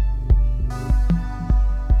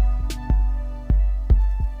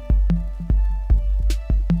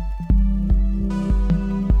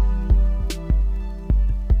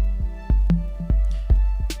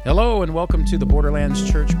Hello and welcome to the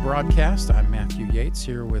Borderlands Church broadcast. I'm Matthew Yates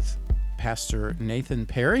here with Pastor Nathan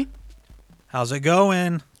Perry. How's it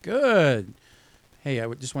going? Good. Hey,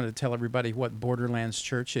 just wanted to tell everybody what Borderlands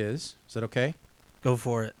Church is. Is that okay? Go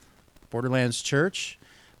for it. Borderlands Church,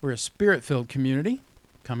 we're a spirit-filled community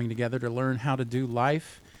coming together to learn how to do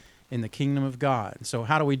life in the kingdom of God. So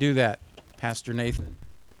how do we do that, Pastor Nathan?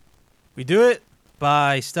 We do it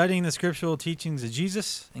by studying the scriptural teachings of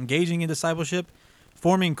Jesus, engaging in discipleship,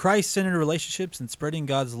 forming Christ-centered relationships, and spreading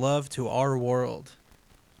God's love to our world.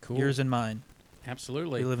 Cool. Yours and mine.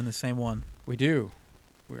 Absolutely. We live in the same one. We do.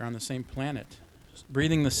 We're on the same planet,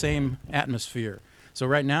 breathing the same atmosphere. So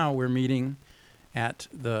right now we're meeting at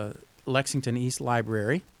the Lexington East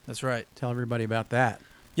Library. That's right. Tell everybody about that.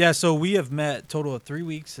 Yeah, so we have met a total of 3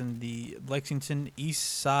 weeks in the Lexington East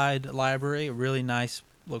Side Library, a really nice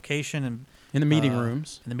location. And in the meeting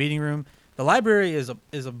rooms. In the meeting room. The library is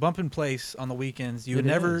a bumping place on the weekends. You would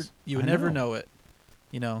never know it.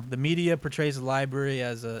 You know, the media portrays the library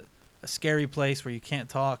as a scary place where you can't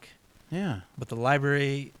talk. Yeah. But the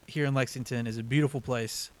library here in Lexington is a beautiful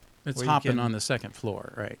place. It's hopping on the second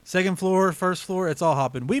floor, right? Second floor, first floor, it's all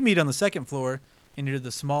hopping. We meet on the second floor in either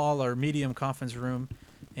the small or medium conference room,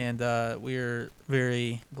 and we're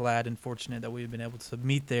very glad and fortunate that we've been able to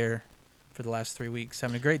meet there for the last 3 weeks,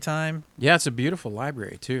 having a great time. Yeah, it's a beautiful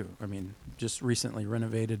library, too. I mean, just recently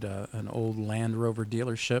renovated an old Land Rover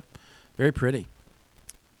dealership. Very pretty.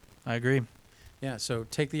 I agree. Yeah, so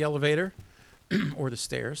take the elevator or the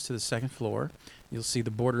stairs to the second floor. You'll see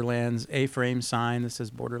the Borderlands A-frame sign that says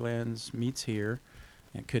Borderlands meets here.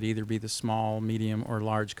 It could either be the small, medium, or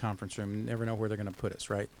large conference room. You never know where they're going to put us,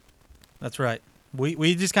 right? That's right.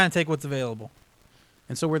 We just kind of take what's available.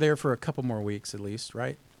 And so we're there for a couple more weeks at least,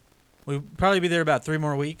 right? We'll probably be there about 3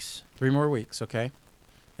 more weeks. 3 more weeks, okay.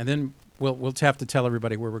 And then we'll have to tell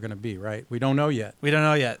everybody where we're going to be, right? We don't know yet. We don't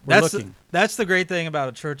know yet. We're looking. That's the great thing about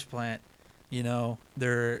a church plant. You know,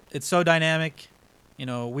 it's so dynamic. You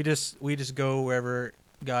know, we just go wherever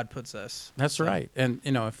God puts us. That's right. And,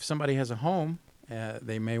 you know, if somebody has a home,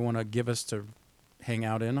 they may want to give us to hang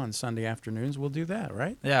out in on Sunday afternoons. We'll do that,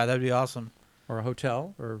 right? Yeah, that'd be awesome. Or a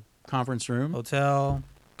hotel or conference room. Hotel,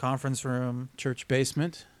 conference room. Church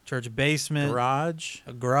basement. Garage.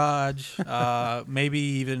 A garage. Maybe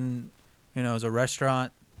even, as a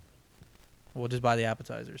restaurant. We'll just buy the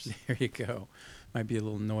appetizers. There you go. Might be a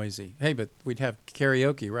little noisy. Hey, but we'd have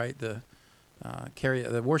karaoke, right?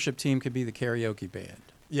 The worship team could be the karaoke band.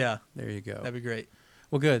 Yeah. There you go. That'd be great.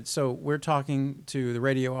 Well, good. So we're talking to the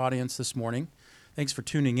radio audience this morning. Thanks for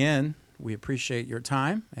tuning in. We appreciate your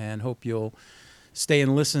time and hope you'll stay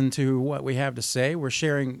and listen to what we have to say. We're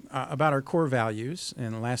sharing about our core values,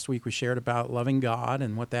 and last week we shared about loving God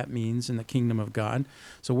and what that means in the kingdom of God.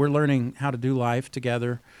 So we're learning how to do life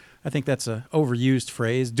together. I think that's an overused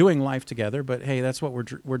phrase, doing life together, but hey, that's what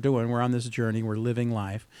we're doing. We're on this journey. We're living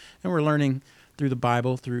life, and we're learning through the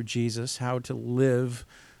Bible, through Jesus, how to live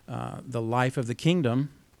the life of the kingdom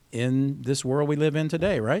in this world we live in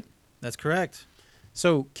today, right? That's correct.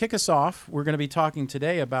 So kick us off. We're going to be talking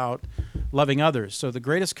today about loving others. So the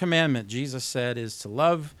greatest commandment, Jesus said, is to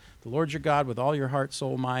love the Lord your God with all your heart,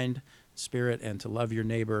 soul, mind, spirit, and to love your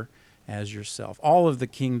neighbor as yourself. All of the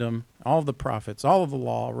kingdom, all of the prophets, all of the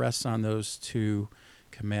law rests on those 2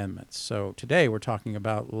 commandments. So today we're talking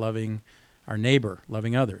about loving our neighbor,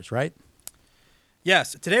 loving others, right?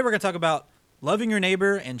 Yes. Today we're going to talk about loving your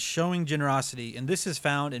neighbor and showing generosity. And this is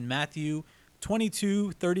found in Matthew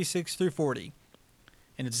 22:36 through 40.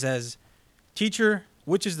 And it says, "Teacher,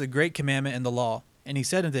 which is the great commandment in the law?" And he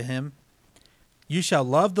said unto him, "You shall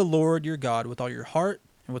love the Lord your God with all your heart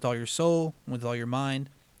and with all your soul and with all your mind.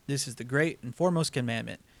 This is the great and foremost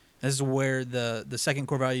commandment." This is where the second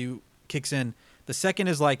core value kicks in. The second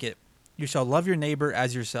is like it. You shall love your neighbor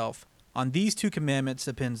as yourself. On these 2 commandments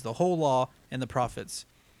depends the whole law and the prophets.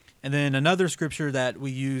 And then another scripture that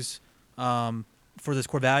we use for this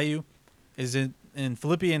core value is in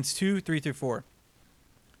Philippians 2:3 through 4.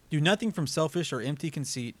 "Do nothing from selfish or empty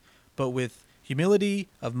conceit, but with humility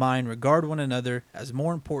of mind regard one another as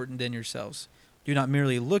more important than yourselves. Do not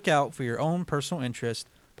merely look out for your own personal interest,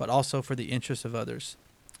 but also for the interest of others."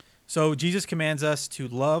 So Jesus commands us to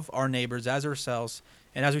love our neighbors as ourselves.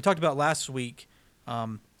 And as we talked about last week,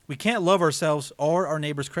 we can't love ourselves or our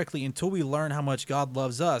neighbors correctly until we learn how much God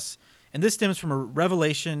loves us. And this stems from a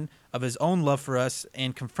revelation of his own love for us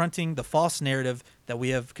and confronting the false narrative that we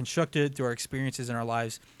have constructed through our experiences in our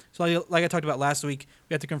lives. So like I talked about last week,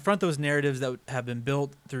 we have to confront those narratives that have been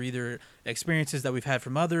built through either experiences that we've had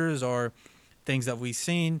from others or things that we've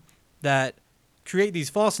seen that create these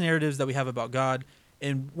false narratives that we have about God.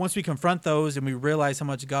 And once we confront those and we realize how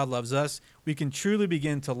much God loves us, we can truly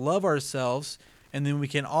begin to love ourselves. And then we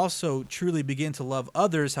can also truly begin to love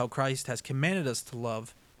others how Christ has commanded us to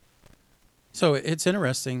love. So it's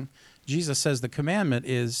interesting. Jesus says the commandment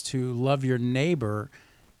is to love your neighbor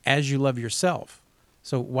as you love yourself.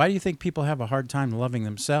 So why do you think people have a hard time loving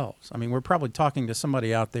themselves? I mean, we're probably talking to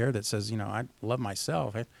somebody out there that says, I love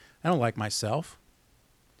myself. I don't like myself.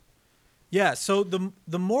 Yeah, so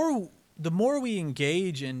the more we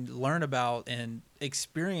engage and learn about and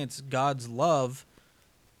experience God's love,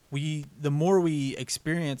 the more we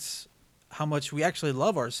experience how much we actually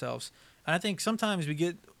love ourselves. And I think sometimes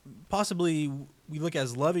we look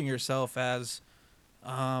as loving yourself as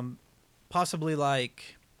possibly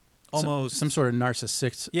like almost some sort of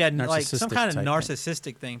narcissistic. Yeah, like some kind of type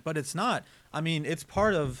narcissistic thing, but it's not. I mean, it's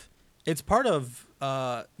part of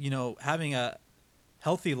having a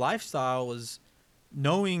healthy lifestyle is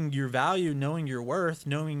knowing your value, knowing your worth,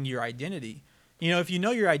 knowing your identity. If you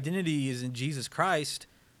know your identity is in Jesus Christ,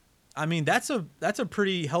 I mean, that's a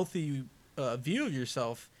pretty healthy view of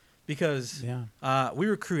yourself, because we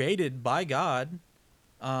were created by God,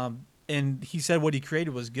 and he said what he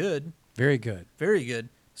created was good. Very good. Very good.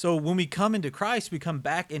 So when we come into Christ, we come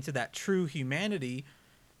back into that true humanity,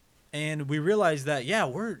 and we realize that,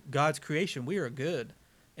 we're God's creation. We are good.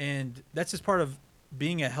 And that's just part of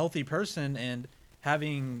being a healthy person and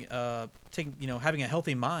having having a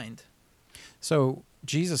healthy mind. So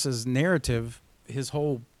Jesus's narrative, his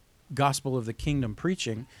whole gospel of the kingdom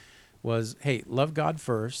preaching was, hey, love God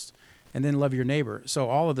first and then love your neighbor. So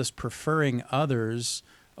all of this preferring others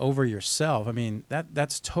over yourself, I mean,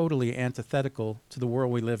 that's totally antithetical to the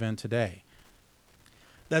world we live in today.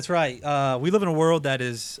 That's right. We live in a world that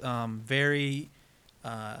is very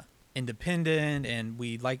independent, and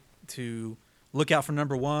we like to look out for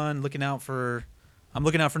number one. I'm looking out for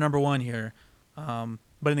number one here.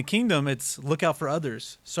 But in the kingdom, it's look out for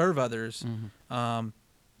others, serve others. Mm-hmm.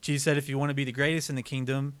 Jesus said, if you want to be the greatest in the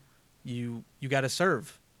kingdom, you got to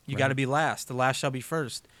serve. You got to be last. The last shall be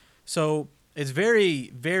first. So it's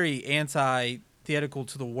very, very antithetical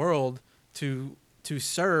to the world to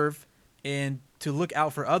serve and to look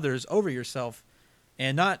out for others over yourself,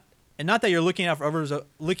 and not that you're looking out for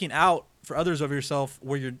others over yourself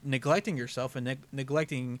where you're neglecting yourself and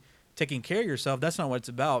neglecting taking care of yourself. That's not what it's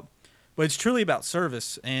about. But it's truly about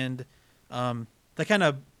service, and that kind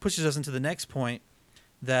of pushes us into the next point,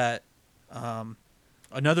 that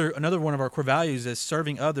another one of our core values is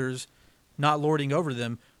serving others, not lording over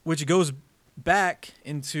them, which goes back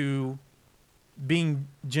into being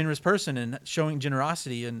a generous person and showing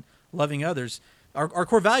generosity and loving others. Our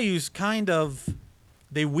core values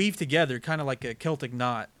they weave together, kind of like a Celtic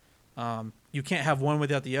knot. You can't have one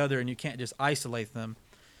without the other, and you can't just isolate them.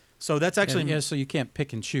 So that's actually so you can't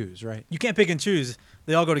pick and choose, right? You can't pick and choose.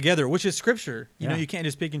 They all go together, which is Scripture. You know, you can't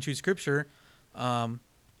just pick and choose Scripture. And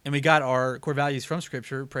we got our core values from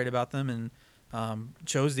Scripture, prayed about them, and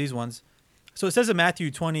chose these ones. So it says in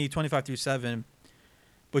Matthew 20:25-7,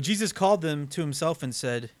 but Jesus called them to himself and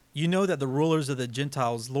said, "You know that the rulers of the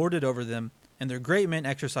Gentiles lord it over them, and their great men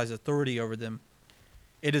exercise authority over them.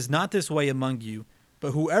 It is not this way among you,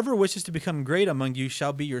 but whoever wishes to become great among you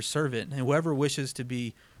shall be your servant, and whoever wishes to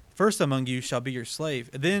be first among you shall be your slave."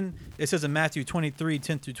 And then it says in Matthew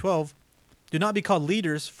 23:10-12, do not be called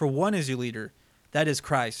leaders, for one is your leader, that is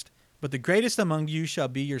Christ. But the greatest among you shall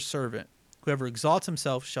be your servant. Whoever exalts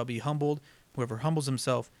himself shall be humbled. Whoever humbles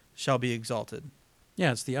himself shall be exalted.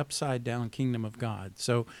 Yeah, it's the upside down kingdom of God.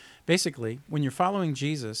 So basically, when you're following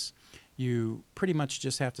Jesus, you pretty much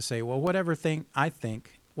just have to say, well, whatever thing I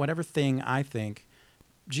think,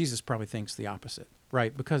 Jesus probably thinks the opposite,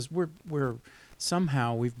 right? Because we're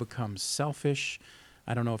somehow we've become selfish.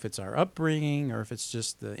 I don't know if it's our upbringing or if it's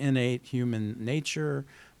just the innate human nature,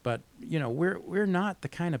 but we're not the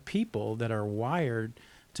kind of people that are wired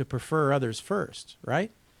to prefer others first,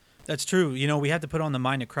 right? That's true. We have to put on the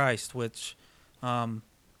mind of Christ, which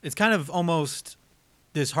it's kind of almost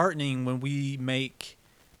disheartening when we make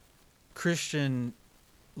Christian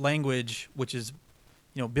language, which is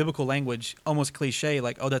biblical language, almost cliche,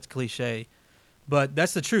 like, oh, that's cliche. But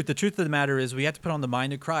that's the truth. The truth of the matter is we have to put on the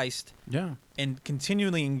mind of Christ, and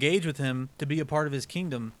continually engage with him to be a part of his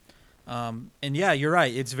kingdom. And yeah, you're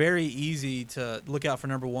right. It's very easy to look out for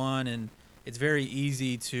number one, and it's very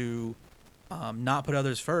easy to not put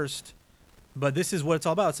others first. But this is what it's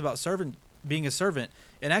all about. It's about being a servant.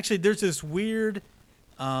 And actually, there's this weird,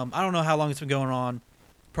 I don't know how long it's been going on,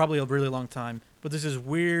 probably a really long time, but there's this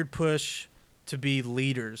weird push to be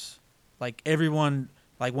leaders. Like everyone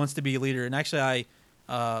wants to be a leader. And actually,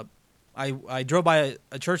 I drove by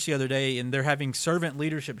a church the other day, and they're having servant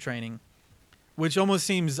leadership training. which almost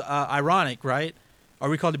seems ironic, right? Are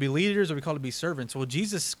we called to be leaders? Or are we called to be servants? Well,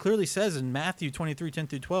 Jesus clearly says in Matthew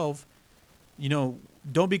 23:10-12,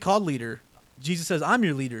 don't be called leader. Jesus says, I'm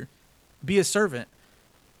your leader. Be a servant.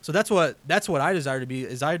 So that's what I desire to be.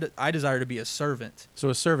 I desire to be a servant. So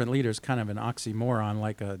a servant leader is kind of an oxymoron,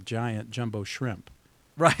 like a giant jumbo shrimp.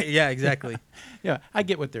 Right. Yeah. Exactly. Yeah, I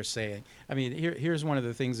get what they're saying. I mean, here's one of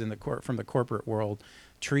the things from the corporate world: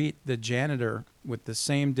 treat the janitor with the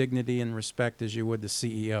same dignity and respect as you would the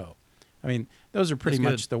CEO. I mean, those are pretty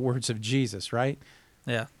much the words of Jesus, right?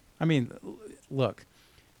 Yeah. I mean, look,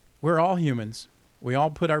 we're all humans. We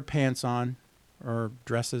all put our pants on, or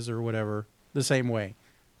dresses, or whatever, the same way.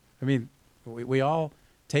 I mean, we all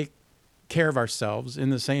take care of ourselves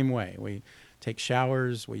in the same way. We take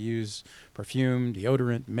showers, we use perfume,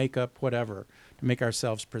 deodorant, makeup, whatever, to make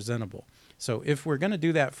ourselves presentable. So if we're going to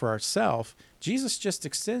do that for ourselves, Jesus just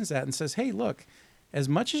extends that and says, hey, look, as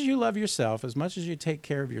much as you love yourself, as much as you take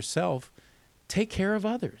care of yourself, take care of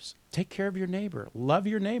others. Take care of your neighbor. Love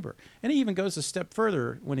your neighbor. And he even goes a step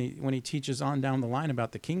further when he teaches on down the line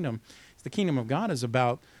about the kingdom. The kingdom of God is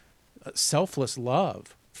about selfless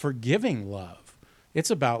love, forgiving love.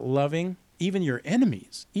 It's about loving even your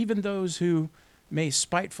enemies, even those who may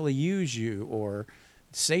spitefully use you or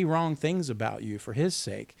say wrong things about you for his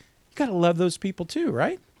sake. You got to love those people too,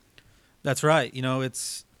 right? That's right.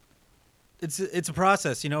 It's a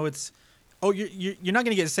process. You're not going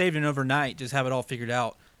to get saved in overnight. Just have it all figured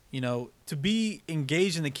out. To be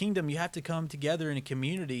engaged in the kingdom, you have to come together in a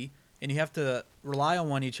community, and you have to rely on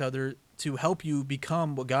one each other to help you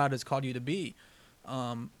become what God has called you to be.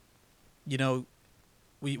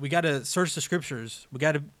 We got to search the scriptures. We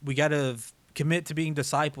got to commit to being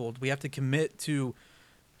discipled. We have to commit to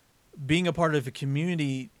being a part of a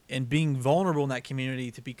community and being vulnerable in that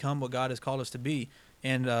community to become what God has called us to be.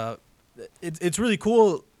 And it's really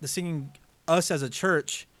cool to seeing us as a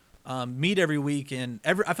church meet every week, and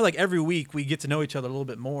I feel like every week we get to know each other a little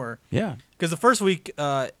bit more. Yeah. Because the first week,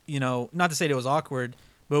 not to say that it was awkward,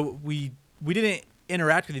 but we didn't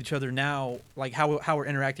interact with each other now like how we're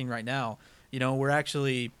interacting right now. We're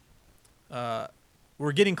actually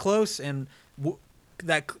we're getting close, and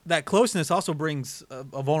that closeness also brings a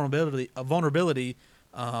vulnerability,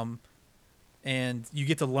 and you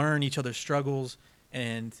get to learn each other's struggles,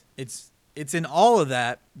 and it's in all of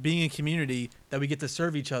that, being a community, that we get to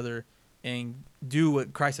serve each other and do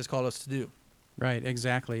what Christ has called us to do. Right,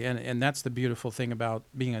 exactly. And that's the beautiful thing about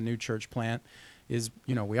being a new church plant is,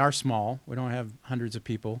 we are small. We don't have hundreds of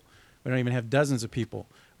people. We don't even have dozens of people.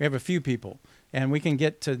 We have a few people. And we can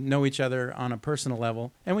get to know each other on a personal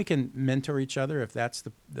level, and we can mentor each other if that's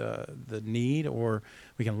the need, or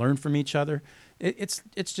we can learn from each other. It's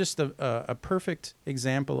just a perfect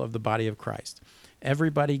example of the body of Christ.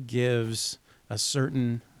 Everybody gives a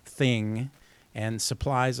certain thing and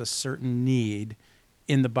supplies a certain need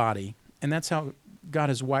in the body, and that's how God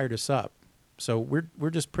has wired us up. So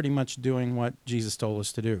we're just pretty much doing what Jesus told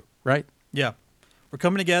us to do, right? Yeah. We're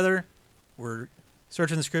coming together, we're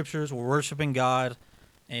searching the scriptures, we're worshiping God,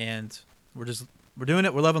 and we're doing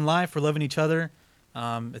it. We're loving life, we're loving each other.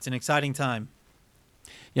 It's an exciting time.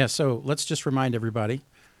 Yeah, so let's just remind everybody,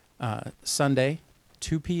 Sunday,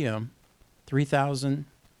 2 p.m., 3000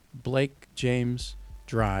 Blake James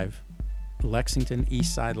Drive, Lexington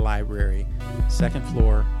East Side Library, second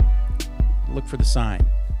floor. Look for the sign.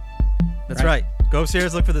 That's right. Go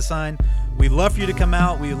upstairs, look for the sign. We'd love for you to come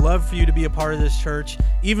out. We'd love for you to be a part of this church.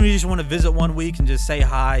 Even if you just want to visit one week and just say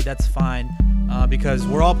hi, that's fine, because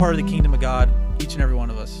we're all part of the kingdom of God, each and every one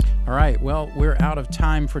of us. All right. Well, we're out of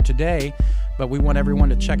time for today, but we want everyone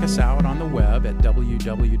to check us out on the web at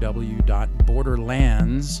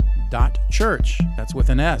www.borderlands.church. That's with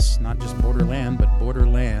an S, not just Borderland, but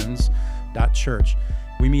borderlands.church.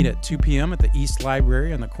 We meet at 2 p.m. at the East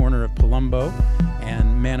Library on the corner of Palumbo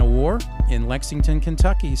and Man o' War in Lexington,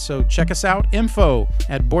 Kentucky. So check us out, info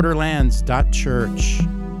at borderlands.church.